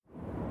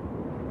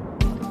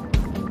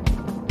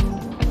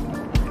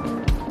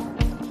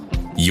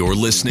You're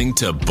listening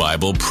to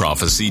Bible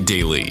Prophecy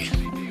Daily,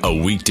 a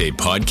weekday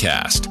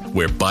podcast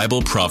where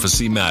Bible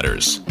prophecy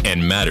matters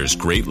and matters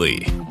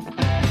greatly.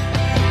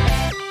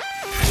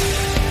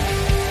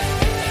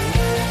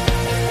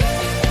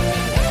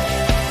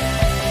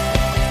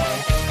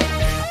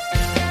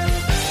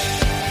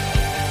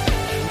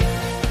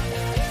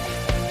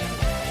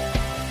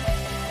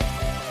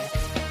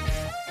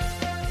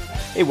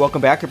 Hey,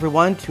 welcome back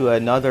everyone to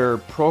another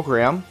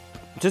program.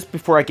 Just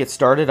before I get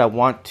started, I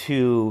want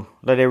to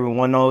let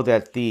everyone know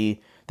that the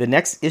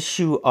next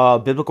issue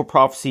of Biblical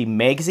Prophecy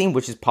magazine,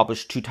 which is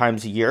published 2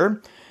 times a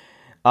year,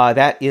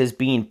 that is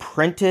being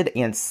printed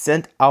and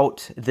sent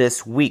out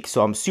this week.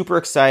 So I'm super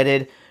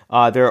excited.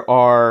 There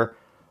are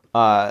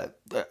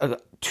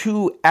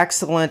 2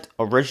 excellent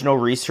original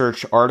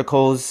research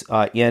articles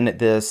in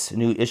this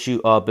new issue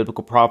of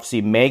Biblical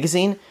Prophecy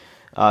magazine.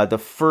 The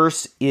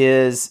first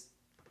is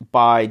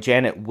by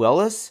Janet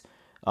Willis,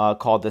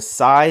 called The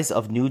Size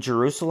of New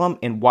Jerusalem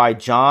and Why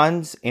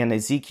John's and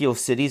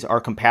Ezekiel's Cities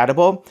Are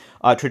Compatible.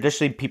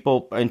 Traditionally,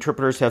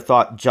 interpreters have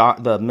thought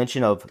the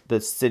mention of the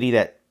city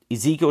that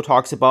Ezekiel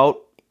talks about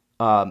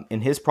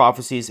in his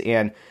prophecies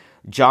and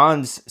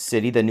John's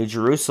city, the New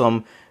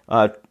Jerusalem,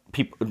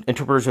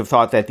 interpreters have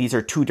thought that these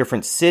are 2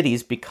 different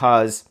cities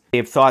because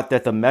they've thought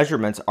that the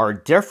measurements are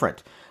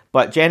different.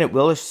 But Janet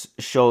Willis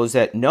shows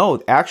that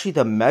no, actually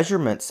the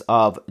measurements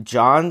of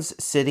John's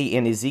city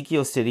and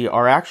Ezekiel's city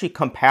are actually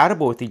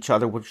compatible with each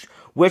other,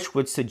 which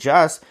would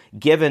suggest,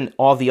 given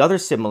all the other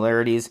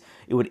similarities,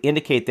 it would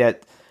indicate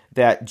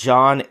that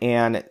John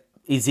and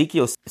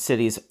Ezekiel's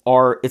cities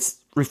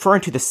it's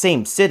referring to the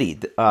same city,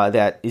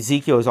 that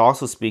Ezekiel is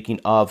also speaking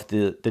of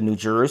the New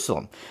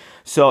Jerusalem.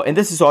 So, and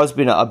this has always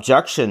been an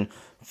objection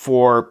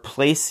for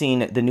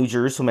placing the New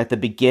Jerusalem at the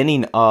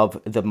beginning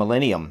of the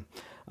millennium.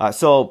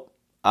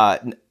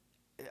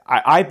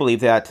 I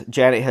believe that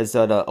Janet has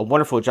done a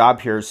wonderful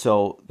job here,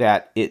 so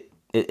that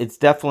it's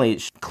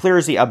definitely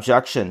clears the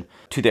objection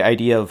to the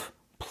idea of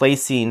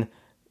placing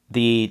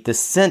the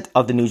descent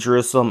of the New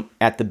Jerusalem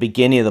at the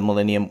beginning of the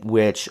millennium,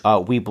 which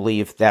we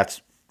believe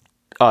that's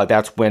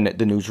when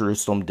the New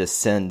Jerusalem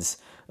descends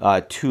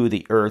to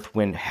the earth,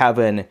 when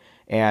heaven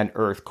and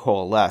earth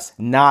coalesce,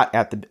 not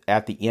at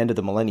the end of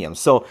the millennium.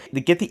 So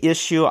to get the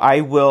issue,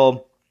 I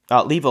will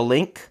leave a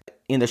link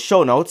in the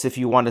show notes if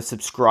you want to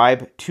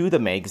subscribe to the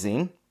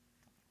magazine.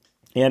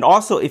 And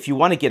also, if you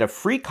want to get a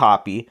free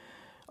copy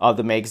of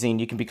the magazine,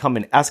 you can become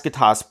an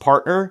Eschatos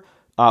partner,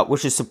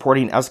 which is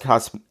supporting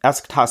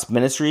Eschatos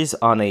Ministries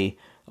on a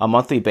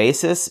monthly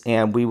basis,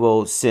 and we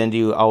will send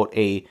you out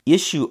a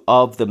issue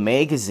of the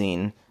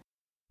magazine.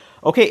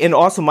 Okay, and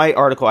also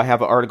I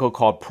have an article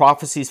called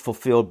Prophecies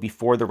Fulfilled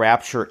Before the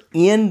Rapture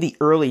in the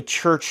Early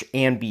Church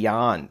and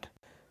Beyond.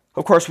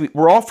 Of course,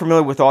 we're all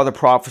familiar with all the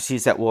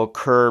prophecies that will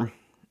occur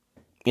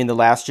in the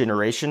last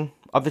generation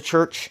of the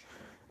church.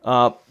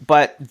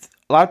 But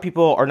a lot of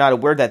people are not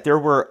aware that there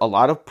were a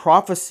lot of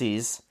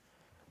prophecies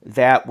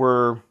that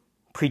were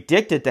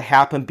predicted to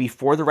happen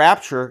before the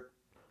rapture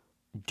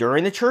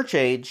during the church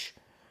age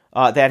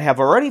that have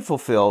already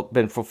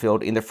been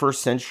fulfilled in the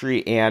first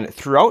century and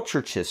throughout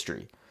church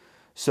history.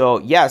 So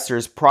yes,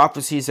 there's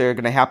prophecies that are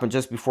going to happen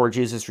just before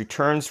Jesus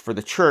returns for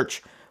the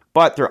church,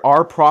 but there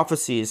are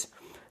prophecies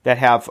that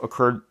have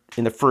occurred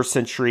in the first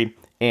century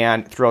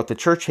and throughout the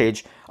church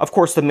age. Of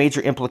course, the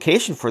major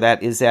implication for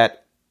that is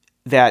that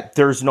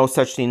there's no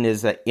such thing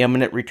as the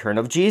imminent return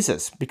of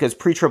Jesus, because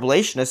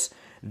pre-tribulationists,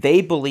 they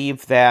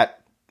believe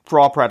that, for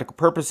all practical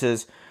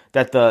purposes,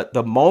 that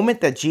the moment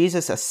that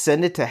Jesus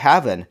ascended to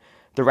heaven,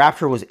 the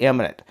rapture was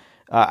imminent.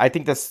 I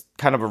think that's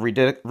kind of a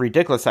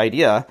ridiculous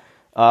idea.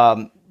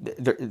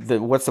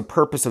 What's the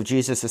purpose of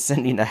Jesus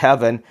ascending to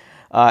heaven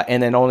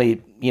and then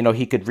only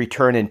he could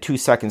return in 2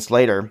 seconds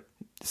later?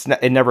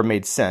 It never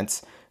made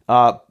sense.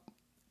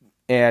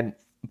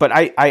 But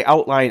I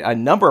outline a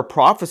number of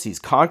prophecies,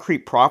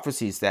 concrete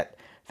prophecies that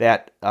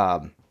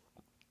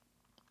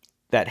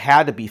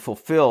had to be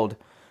fulfilled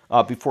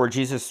before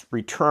Jesus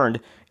returned,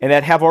 and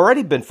that have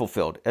already been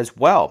fulfilled as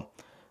well.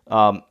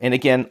 And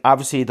again,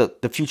 obviously,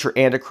 the future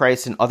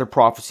Antichrist and other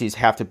prophecies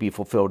have to be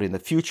fulfilled in the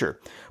future.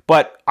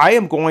 But I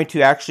am going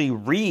to actually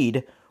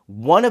read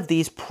one of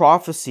these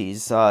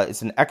prophecies.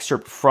 It's an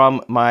excerpt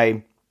from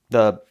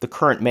the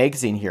current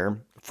magazine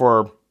here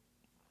for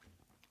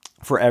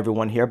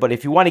everyone here. But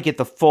if you want to get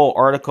the full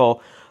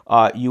article,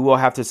 you will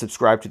have to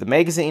subscribe to the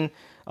magazine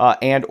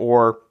and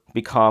or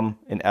become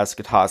an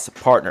Eschatos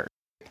partner.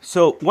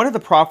 So one of the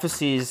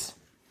prophecies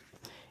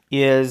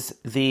is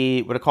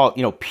the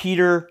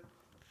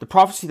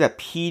prophecy that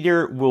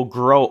Peter will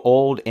grow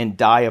old and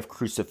die of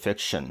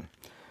crucifixion.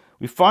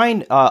 We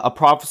find a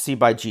prophecy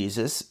by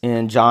Jesus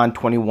in John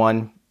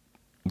 21,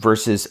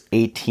 verses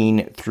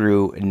 18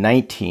 through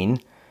 19.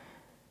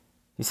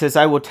 He says,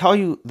 "I will tell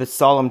you the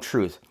solemn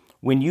truth.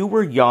 When you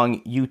were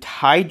young, you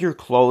tied your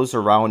clothes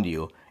around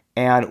you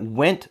and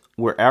went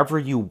wherever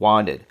you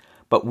wanted.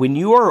 But when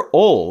you are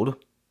old,"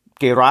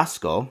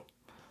 gerasko,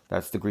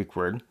 that's the Greek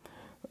word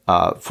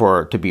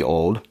for to be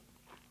old,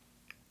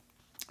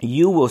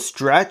 "you will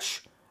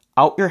stretch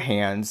out your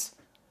hands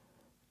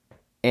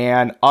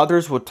and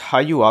others will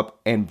tie you up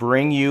and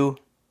bring you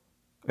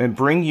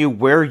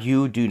where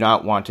you do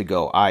not want to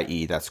go,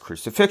 i.e., that's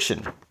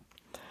crucifixion.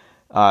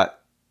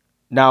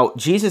 Now,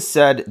 Jesus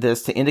said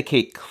this to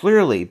indicate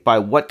clearly by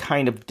what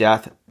kind of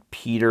death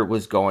Peter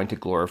was going to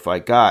glorify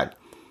God.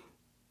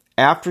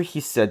 After he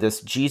said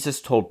this,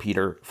 Jesus told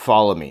Peter,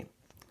 "Follow me."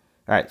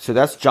 All right, so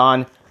that's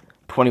John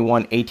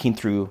 21:18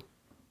 through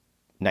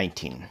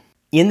 19.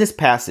 In this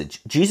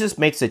passage, Jesus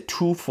makes a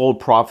twofold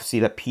prophecy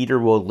that Peter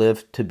will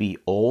live to be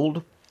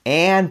old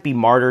and be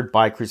martyred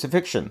by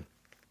crucifixion.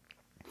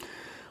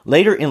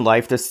 Later in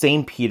life, the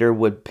same Peter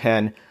would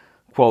pen,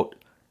 quote,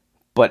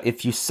 "But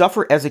if you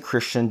suffer as a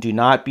Christian, do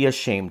not be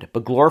ashamed,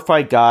 but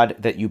glorify God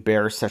that you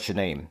bear such a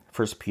name."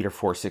 1 Peter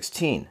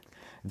 4:16.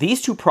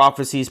 These two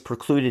prophecies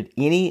precluded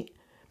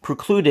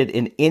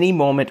in any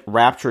moment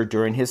rapture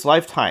during his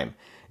lifetime.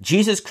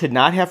 Jesus could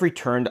not have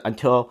returned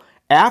until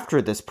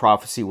after this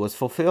prophecy was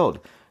fulfilled.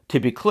 To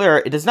be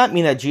clear, it does not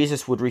mean that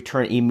Jesus would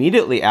return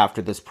immediately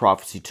after this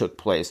prophecy took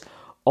place,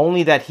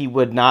 only that he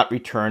would not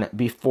return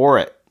before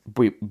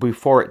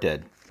it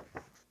did.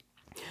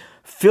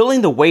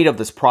 Feeling the weight of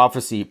this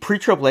prophecy,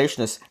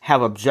 pre-tribulationists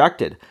have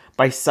objected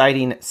by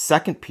citing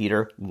 2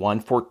 Peter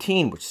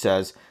 1:14, which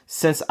says,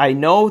 "Since I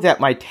know that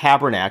my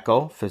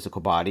tabernacle,"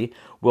 physical body,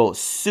 "will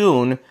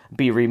soon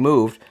be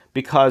removed,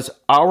 because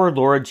our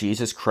Lord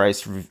Jesus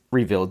Christ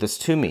revealed this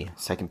to me."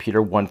 2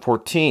 Peter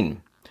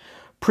 1:14.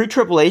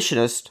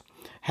 Pre-tribulationists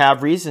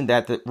have reasoned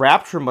that the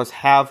rapture must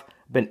have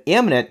been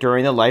imminent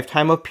during the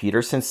lifetime of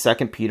Peter, since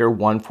 2 Peter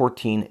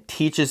 1:14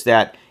 teaches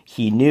that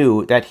he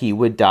knew that he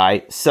would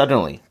die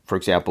suddenly. For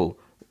example,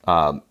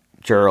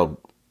 Gerald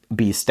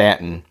B.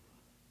 Stanton,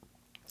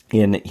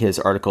 in his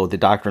article, "The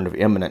Doctrine of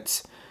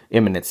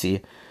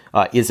Imminency,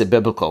 Is it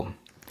Biblical?"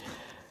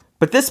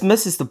 But this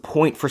misses the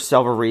point for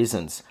several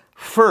reasons.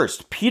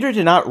 First, Peter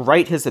did not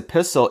write his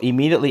epistle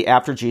immediately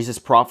after Jesus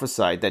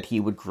prophesied that he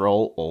would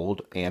grow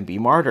old and be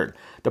martyred.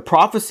 The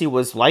prophecy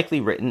was likely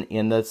written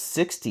in the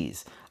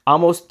 60s,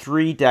 almost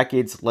 3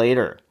 decades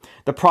later.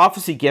 The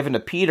prophecy given to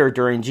Peter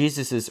during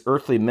Jesus'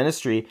 earthly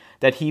ministry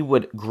that he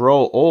would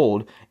grow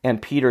old,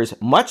 and Peter's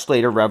much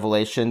later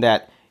revelation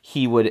that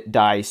he would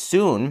die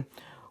soon,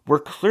 were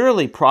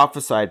clearly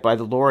prophesied by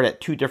the Lord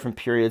at 2 different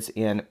periods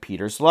in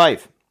Peter's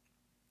life.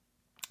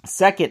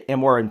 Second,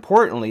 and more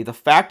importantly, the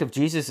fact of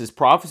Jesus'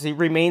 prophecy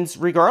remains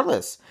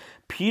regardless.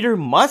 Peter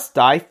must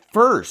die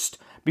first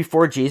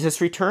before Jesus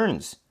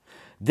returns.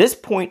 This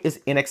point is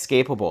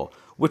inescapable,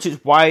 which is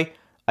why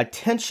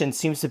attention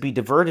seems to be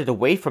diverted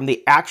away from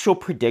the actual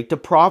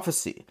predictive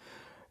prophecy.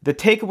 The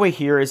takeaway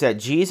here is that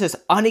Jesus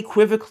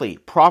unequivocally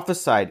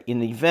prophesied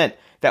an event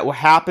that will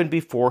happen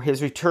before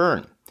his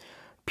return.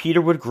 Peter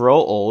would grow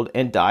old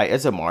and die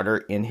as a martyr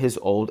in his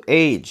old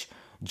age.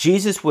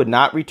 Jesus would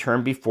not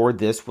return before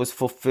this was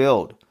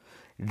fulfilled.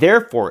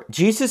 Therefore,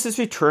 Jesus'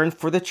 return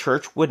for the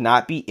church would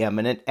not be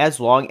imminent as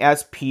long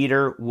as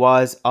Peter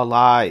was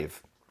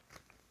alive.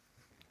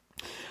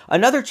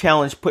 Another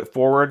challenge put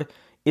forward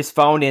is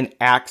found in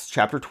Acts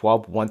chapter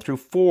 12, 1 through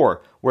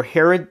 4, where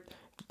Herod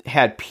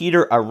had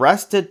Peter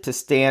arrested to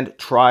stand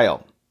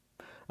trial.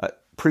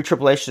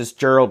 Pre-tribulationist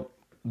Gerald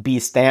B.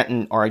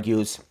 Stanton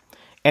argues,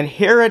 "And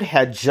Herod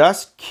had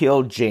just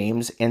killed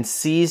James and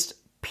seized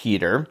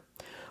Peter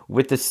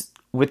with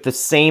the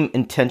same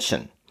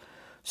intention.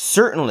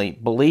 Certainly,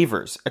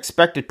 believers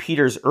expected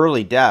Peter's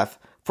early death,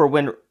 for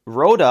when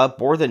Rhoda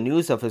bore the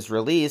news of his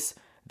release,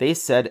 they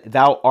said,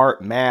 'Thou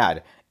art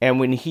mad.' And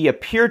when he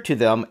appeared to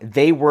them,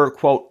 they were,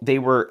 quote, they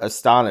were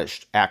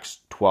astonished." Acts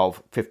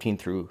 12, 15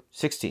 through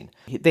 16.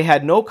 They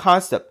had no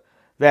concept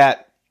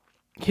that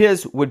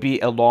his would be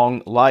a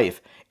long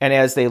life. And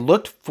as they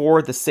looked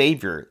for the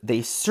Savior,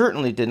 they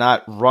certainly did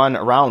not run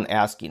around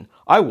asking,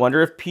 "I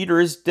wonder if Peter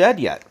is dead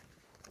yet."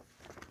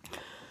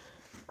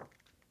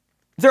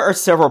 There are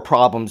several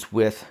problems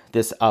with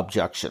this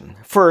objection.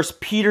 First,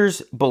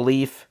 Peter's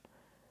belief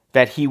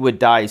that he would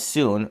die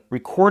soon,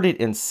 recorded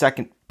in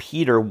 2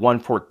 Peter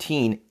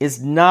 1:14,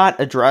 is not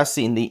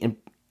addressing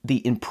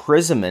the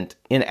imprisonment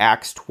in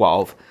Acts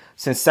 12,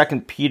 since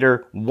 2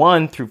 Peter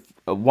 1 through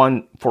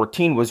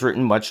 1:14 was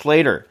written much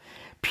later.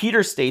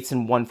 Peter states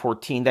in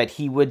 1:14 that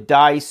he would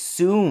die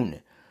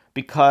soon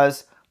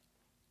because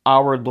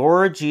our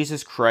Lord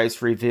Jesus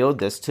Christ revealed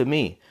this to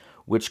me,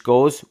 which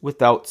goes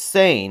without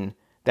saying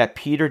that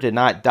Peter did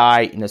not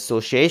die in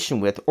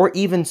association with or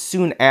even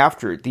soon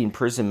after the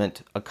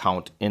imprisonment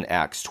account in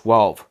Acts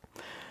 12.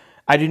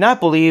 I do not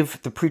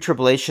believe the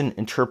pre-tribulation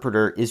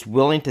interpreter is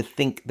willing to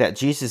think that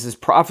Jesus'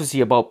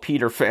 prophecy about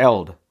Peter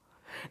failed.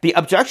 The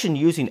objection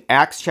using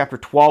Acts chapter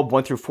 12,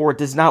 1 through 4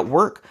 does not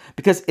work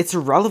because it's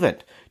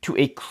irrelevant to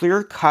a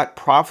clear-cut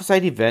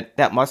prophesied event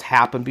that must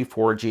happen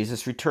before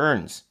Jesus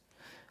returns.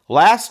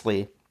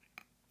 Lastly,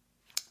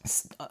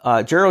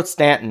 Gerald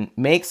Stanton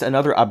makes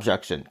another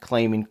objection,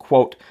 claiming,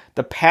 quote,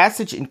 "The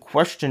passage in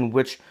question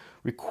which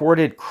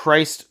recorded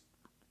Christ's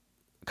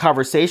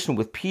conversation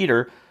with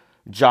Peter,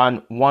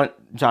 John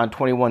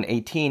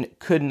 21:18,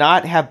 could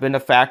not have been a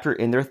factor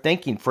in their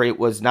thinking, for it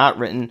was not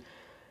written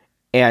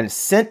and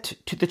sent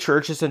to the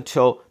churches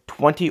until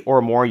 20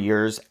 or more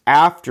years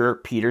after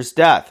Peter's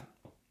death.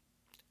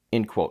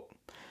 End quote.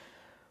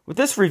 What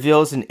this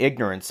reveals an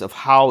ignorance of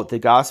how the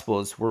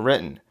Gospels were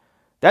written.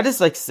 That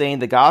is like saying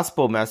the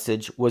gospel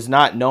message was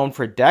not known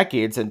for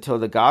decades until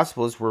the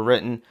Gospels were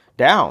written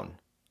down.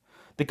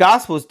 The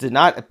Gospels did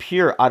not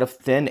appear out of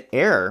thin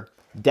air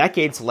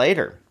decades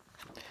later.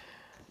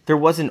 There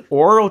was an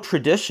oral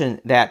tradition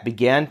that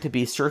began to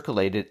be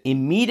circulated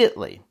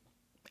immediately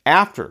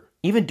after,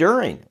 even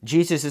during,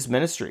 Jesus'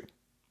 ministry.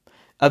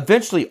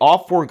 Eventually, all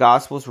 4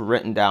 Gospels were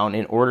written down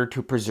in order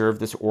to preserve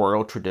this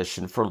oral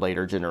tradition for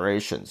later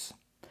generations.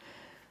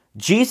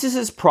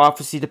 Jesus'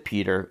 prophecy to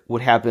Peter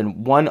would have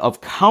been one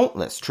of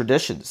countless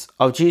traditions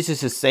of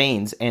Jesus'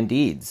 sayings and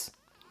deeds.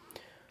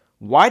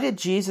 Why did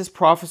Jesus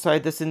prophesy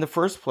this in the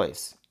first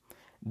place?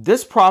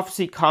 This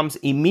prophecy comes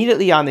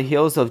immediately on the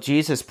heels of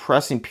Jesus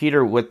pressing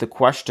Peter with the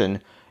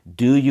question,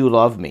 "Do you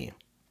love me?"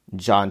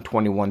 John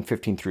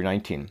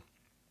 21:15-19.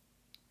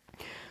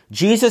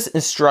 Jesus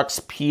instructs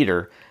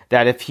Peter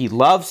that if he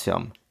loves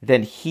him,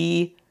 then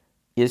he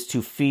is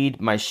to feed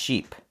my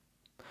sheep.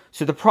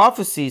 So the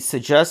prophecy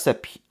suggests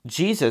that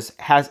Jesus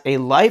has a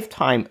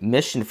lifetime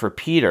mission for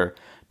Peter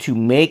to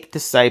make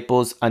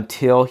disciples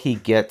until he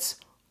gets,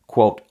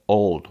 quote,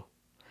 old.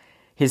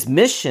 His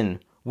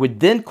mission would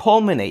then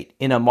culminate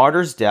in a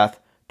martyr's death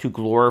to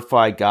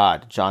glorify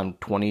God, John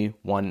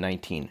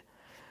 21:19.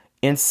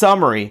 In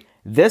summary,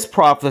 this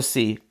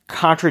prophecy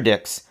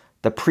contradicts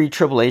the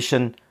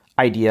pre-tribulation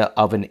idea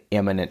of an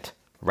imminent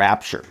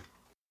rapture.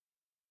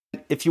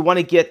 If you want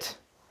to get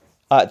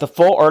the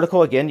full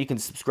article, again, you can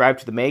subscribe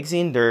to the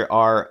magazine. There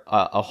are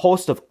a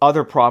host of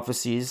other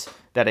prophecies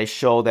that I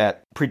show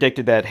that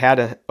predicted that had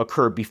to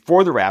occur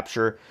before the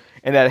rapture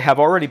and that have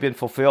already been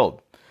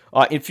fulfilled.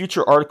 In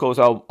future articles,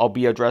 I'll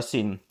be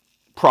addressing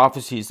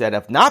prophecies that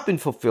have not been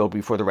fulfilled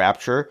before the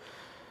rapture.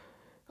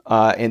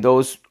 And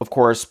those, of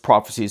course,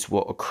 prophecies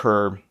will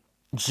occur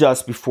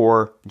just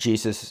before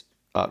Jesus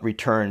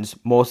returns,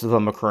 most of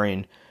them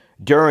occurring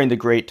during the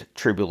Great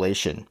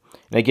Tribulation.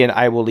 And again,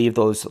 I will leave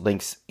those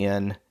links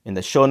in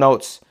the show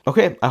notes.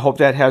 Okay, I hope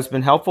that has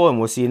been helpful, and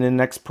we'll see you in the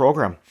next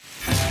program.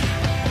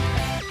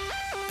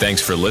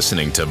 Thanks for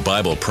listening to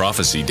Bible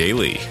Prophecy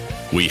Daily.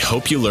 We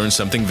hope you learned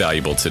something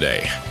valuable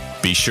today.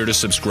 Be sure to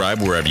subscribe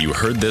wherever you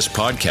heard this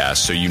podcast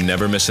so you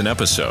never miss an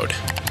episode.